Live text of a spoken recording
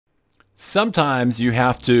Sometimes you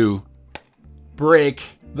have to break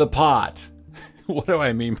the pot. What do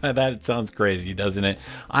I mean by that? It sounds crazy, doesn't it?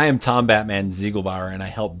 I am Tom Batman Ziegelbauer, and I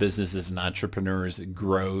help businesses and entrepreneurs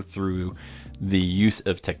grow through the use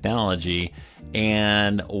of technology.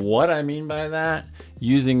 And what I mean by that,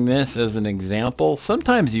 using this as an example,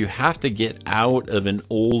 sometimes you have to get out of an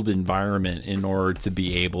old environment in order to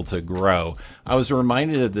be able to grow. I was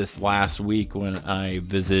reminded of this last week when I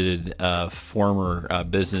visited a former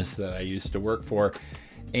business that I used to work for.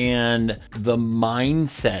 And the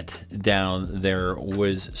mindset down there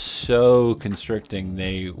was so constricting.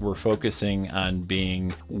 They were focusing on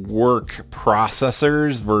being work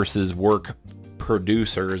processors versus work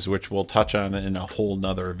producers, which we'll touch on in a whole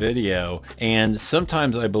nother video. And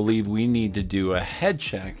sometimes I believe we need to do a head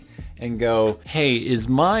check and go, hey, is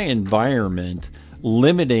my environment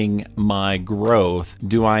limiting my growth?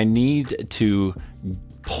 Do I need to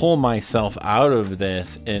pull myself out of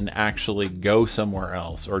this and actually go somewhere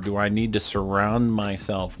else? Or do I need to surround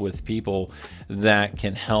myself with people that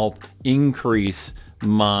can help increase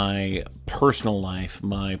my personal life,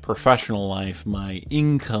 my professional life, my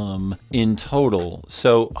income in total?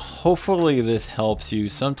 So hopefully this helps you.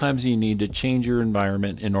 Sometimes you need to change your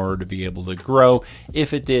environment in order to be able to grow.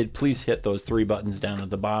 If it did, please hit those 3 buttons down at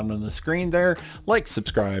the bottom of the screen there, like,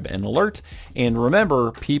 subscribe, and alert. And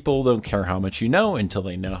remember, people don't care how much you know until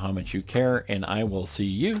they know how much you care. And I will see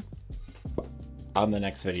you on the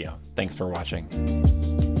next video. Thanks for watching.